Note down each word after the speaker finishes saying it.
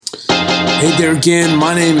Hey there again,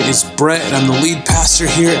 my name is Brett and I'm the lead pastor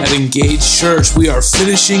here at Engage Church. We are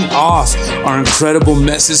finishing off our incredible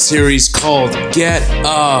message series called Get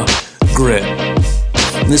a Grip.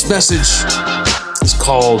 And this message is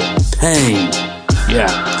called Pain.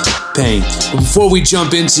 Yeah, pain. But before we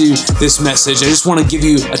jump into this message, I just want to give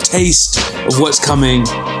you a taste of what's coming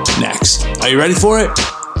next. Are you ready for it?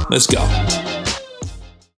 Let's go.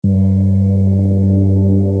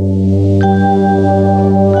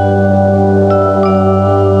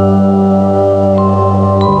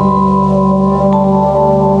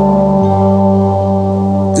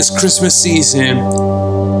 This Christmas season,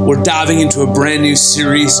 we're diving into a brand new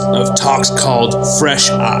series of talks called Fresh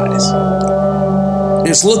Eyes. And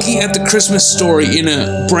it's looking at the Christmas story in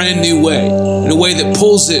a brand new way, in a way that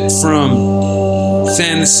pulls it from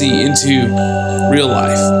fantasy into real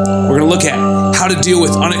life. We're going to look at how to deal with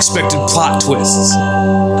unexpected plot twists,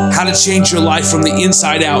 how to change your life from the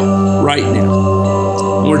inside out right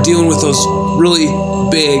now. And we're dealing with those really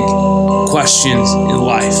big questions in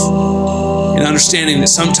life. And understanding that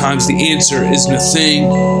sometimes the answer isn't a thing,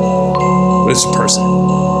 but it's a person.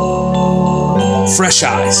 Fresh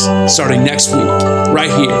Eyes, starting next week, right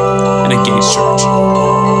here at Engage Church.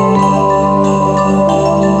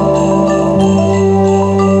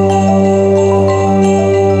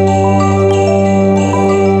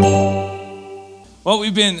 What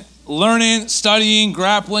we've been learning, studying,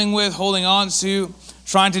 grappling with, holding on to,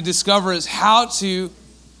 trying to discover is how to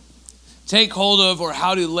take hold of or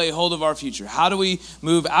how to lay hold of our future. How do we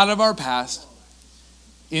move out of our past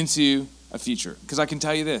into a future? Because I can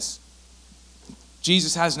tell you this,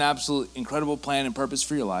 Jesus has an absolute incredible plan and purpose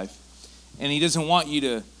for your life, and he doesn't want you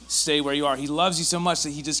to stay where you are. He loves you so much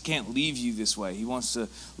that he just can't leave you this way. He wants to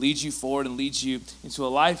lead you forward and lead you into a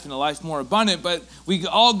life and a life more abundant, but we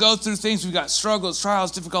all go through things. We've got struggles,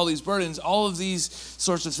 trials, difficulties, burdens, all of these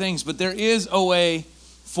sorts of things, but there is a way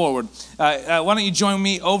forward. Why don't you join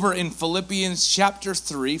me over in Philippians chapter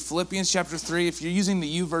 3. Philippians chapter 3. If you're using the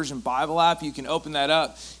YouVersion Bible app, you can open that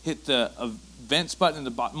up, hit the events button in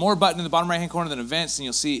the more button in the bottom right hand corner than events, and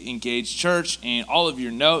you'll see Engage Church, and all of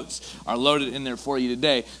your notes are loaded in there for you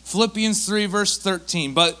today. Philippians 3 verse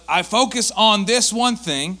 13. But I focus on this one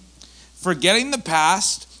thing, forgetting the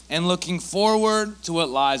past and looking forward to what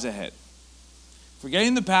lies ahead.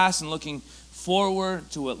 Forgetting the past and looking forward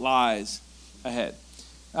to what lies ahead.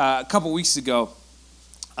 A couple weeks ago,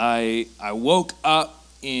 I woke up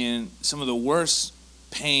in some of the worst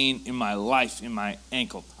pain in my life in my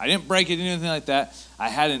ankle. I didn't break it or anything like that. I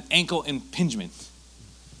had an ankle impingement.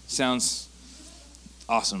 Sounds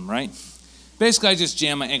awesome, right? Basically, I just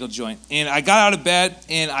jammed my ankle joint. And I got out of bed,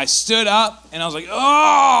 and I stood up, and I was like,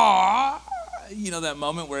 oh! You know that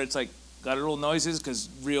moment where it's like guttural noises because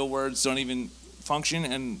real words don't even function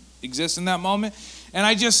and exist in that moment. And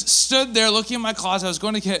I just stood there looking at my closet. I was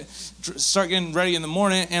going to start getting ready in the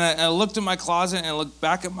morning, and I looked at my closet, and I looked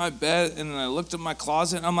back at my bed, and then I looked at my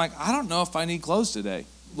closet, and I'm like, I don't know if I need clothes today.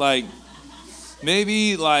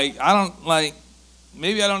 Maybe I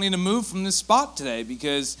don't need to move from this spot today,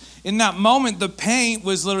 because in that moment, the pain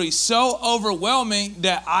was literally so overwhelming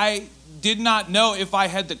that I did not know if I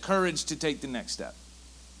had the courage to take the next step.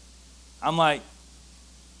 I'm like,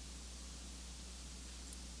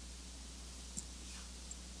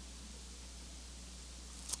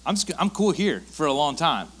 I'm cool here for a long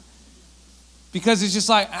time, because it's just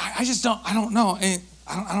like I don't know, and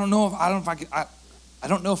I don't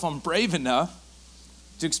know if I'm brave enough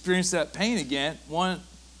to experience that pain again one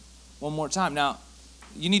more time. Now,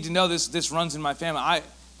 you need to know this runs in my family.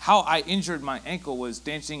 How I injured my ankle was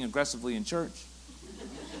dancing aggressively in church.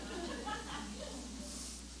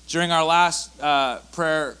 During our last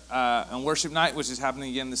prayer and worship night, which is happening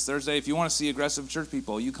again this Thursday, if you want to see aggressive church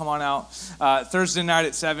people, you come on out Thursday night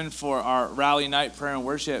at 7 for our rally night prayer and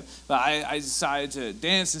worship. But I decided to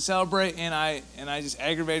dance and celebrate, and I just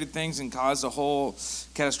aggravated things and caused a whole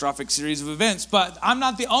catastrophic series of events. But I'm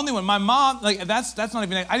not the only one. My mom, that's not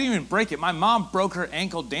even, I didn't even break it. My mom broke her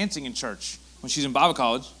ankle dancing in church when she was in Bible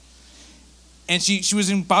college. And she was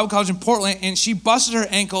in Bible college in Portland, and she busted her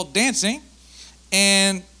ankle dancing,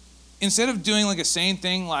 and instead of doing a sane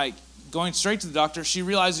thing like going straight to the doctor, she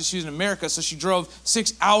realized that she was in America, so she drove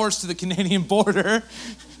 6 hours to the Canadian border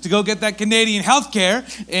to go get that Canadian health care.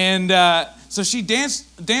 And so she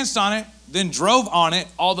danced on it, then drove on it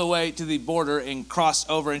all the way to the border and crossed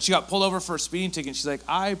over. And she got pulled over for a speeding ticket. She's like,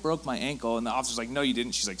 I broke my ankle. And the officer's like, no, you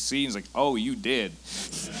didn't. She's like, see? He's like, oh, you did.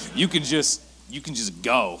 You can just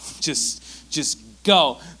go. Just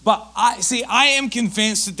go. But I am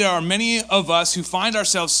convinced that there are many of us who find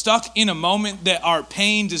ourselves stuck in a moment that our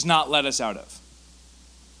pain does not let us out of.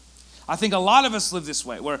 I think a lot of us live this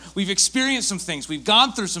way, where we've experienced some things, we've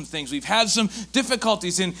gone through some things, we've had some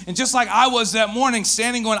difficulties, and just like I was that morning,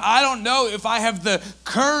 standing going, I don't know if I have the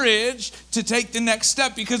courage to take the next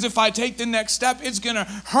step, because if I take the next step, it's going to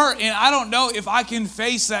hurt, and I don't know if I can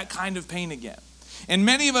face that kind of pain again. And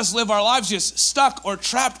many of us live our lives just stuck or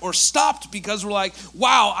trapped or stopped because we're like,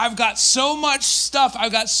 wow, I've got so much stuff,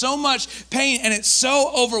 I've got so much pain, and it's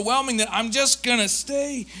so overwhelming that I'm just going to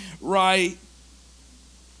stay right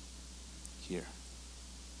here.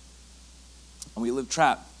 And we live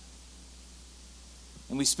trapped.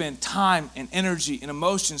 And we spend time and energy and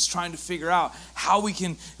emotions trying to figure out how we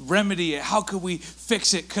can remedy it. How could we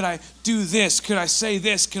fix it? Could I do this? Could I say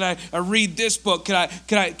this? Could I read this book? Could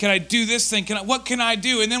I do this thing? What can I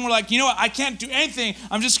do? And then we're like, you know what? I can't do anything.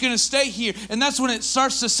 I'm just going to stay here. And that's when it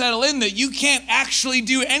starts to settle in that you can't actually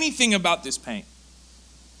do anything about this pain.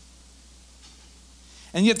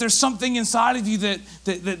 And yet there's something inside of you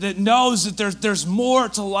that knows that there's more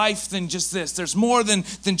to life than just this. There's more than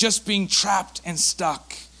just being trapped and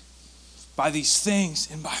stuck by these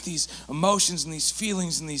things and by these emotions and these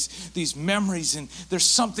feelings and these memories. And there's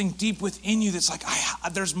something deep within you that's like,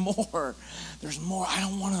 there's more. There's more. I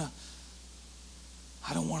don't want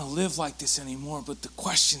to live like this anymore. But the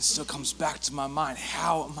question still comes back to my mind.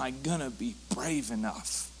 How am I going to be brave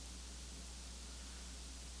enough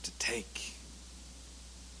to take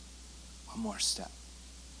one more step?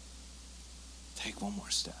 Take one more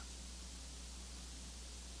step.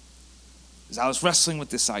 As I was wrestling with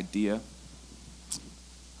this idea,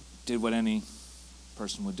 did what any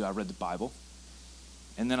person would do. I read the Bible.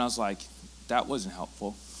 And then I was like, that wasn't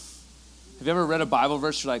helpful. Have you ever read a Bible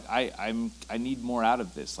verse? You're like, I need more out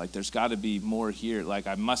of this. Like, there's got to be more here. Like,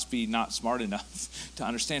 I must be not smart enough to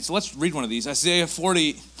understand. So let's read one of these. Isaiah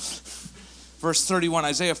 40, verse 31.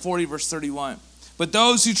 Isaiah 40, verse 31. But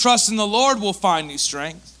those who trust in the Lord will find new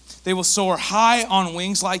strength. They will soar high on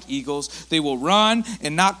wings like eagles. They will run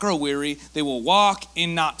and not grow weary. They will walk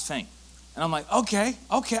and not faint. And I'm like, okay,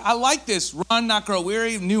 I like this. Run, not grow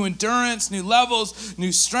weary, new endurance, new levels,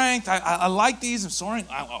 new strength. I like these. I'm soaring.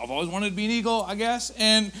 I've always wanted to be an eagle, I guess.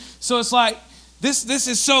 And so it's like, this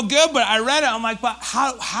is so good, but I read it. I'm like, but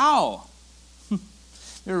how? You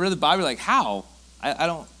ever read the Bible? Like, how? I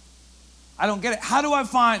don't get it. How do I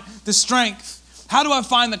find the strength? How do I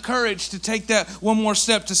find the courage to take that one more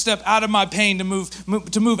step, to step out of my pain, to move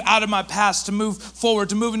out of my past, to move forward,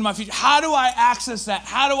 to move into my future? How do I access that?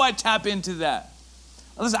 How do I tap into that?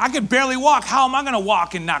 Listen, I could barely walk. How am I going to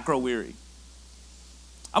walk and not grow weary?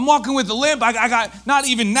 I'm walking with a limp. I got, not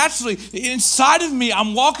even naturally, inside of me,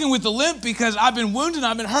 I'm walking with a limp because I've been wounded,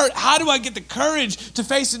 I've been hurt. How do I get the courage to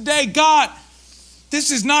face the day? God,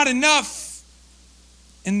 this is not enough.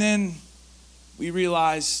 And then we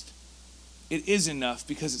realized it is enough,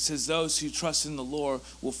 because it says those who trust in the Lord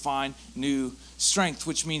will find new strength,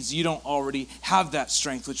 which means you don't already have that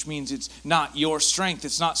strength, which means it's not your strength.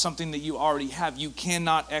 It's not something that you already have. You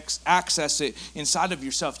cannot access it inside of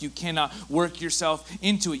yourself. You cannot work yourself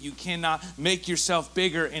into it. You cannot make yourself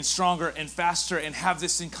bigger and stronger and faster and have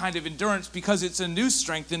this kind of endurance, because it's a new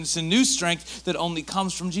strength, and it's a new strength that only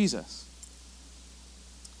comes from Jesus.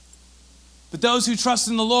 But those who trust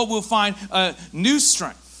in the Lord will find a new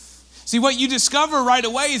strength. See, what you discover right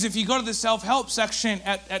away is if you go to the self-help section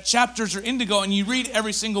at Chapters or Indigo and you read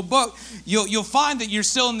every single book, you'll find that you're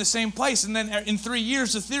still in the same place. And then in 3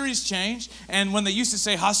 years, the theories change. And when they used to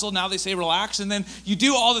say hustle, now they say relax. And then you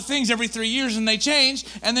do all the things every 3 years and they change.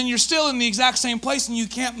 And then you're still in the exact same place and you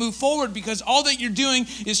can't move forward, because all that you're doing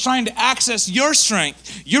is trying to access your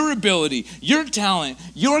strength, your ability, your talent,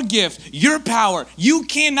 your gift, your power. You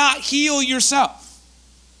cannot heal yourself.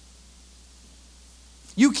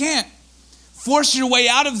 You can't force your way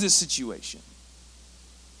out of this situation.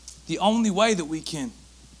 The only way that we can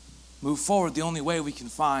move forward, the only way we can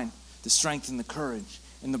find the strength and the courage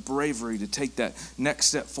and the bravery to take that next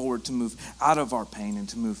step forward, to move out of our pain and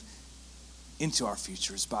to move into our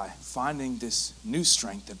future, is by finding this new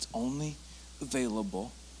strength that's only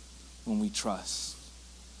available when we trust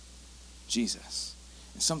Jesus.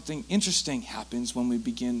 And something interesting happens when we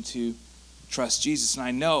begin to trust Jesus. And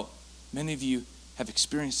I know many of you have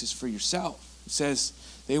experienced this for yourself. It says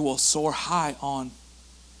they will soar high on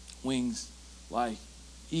wings like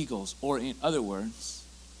eagles. Or in other words,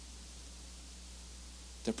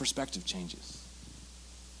 their perspective changes.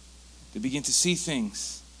 They begin to see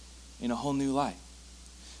things in a whole new light.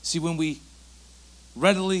 See, when we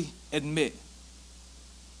readily admit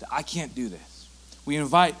that I can't do this, we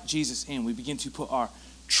invite Jesus in. We begin to put our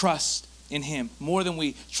trust in him more than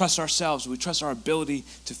we trust ourselves. We trust our ability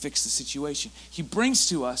to fix the situation. He brings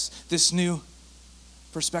to us this new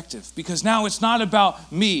perspective, because now it's not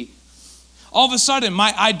about me. All of a sudden,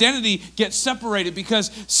 my identity gets separated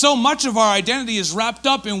because so much of our identity is wrapped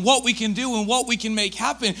up in what we can do and what we can make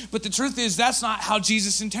happen. But the truth is, that's not how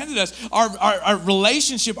Jesus intended us. Our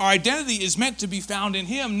relationship, our identity is meant to be found in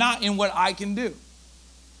him, not in what I can do.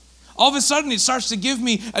 All of a sudden, it starts to give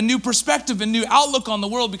me a new perspective, a new outlook on the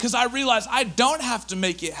world, because I realize I don't have to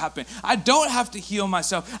make it happen. I don't have to heal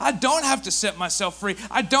myself. I don't have to set myself free.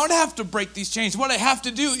 I don't have to break these chains. What I have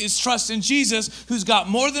to do is trust in Jesus, who's got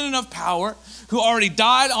more than enough power, who already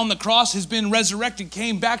died on the cross, has been resurrected,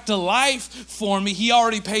 came back to life for me. He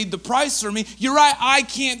already paid the price for me. You're right, I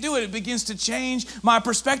can't do it. It begins to change my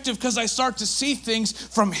perspective because I start to see things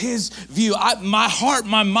from his view. My heart,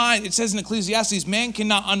 my mind, it says in Ecclesiastes, man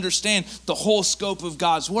cannot understand the whole scope of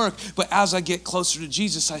God's work. But as I get closer to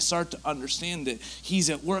Jesus, I start to understand that he's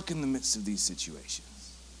at work in the midst of these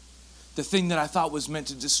situations. The thing that I thought was meant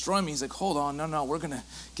to destroy me, he's like, hold on, no, we're going to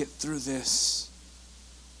get through this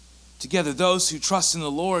together. Those who trust in the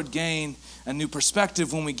Lord gain a new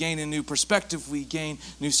perspective. When we gain a new perspective, we gain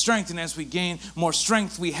new strength. And as we gain more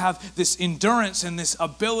strength, we have this endurance and this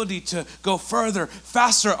ability to go further,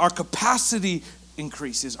 faster. Our capacity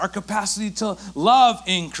increases. Our capacity to love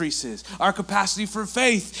increases. Our capacity for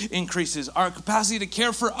faith increases. Our capacity to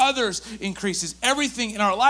care for others increases. Everything in our life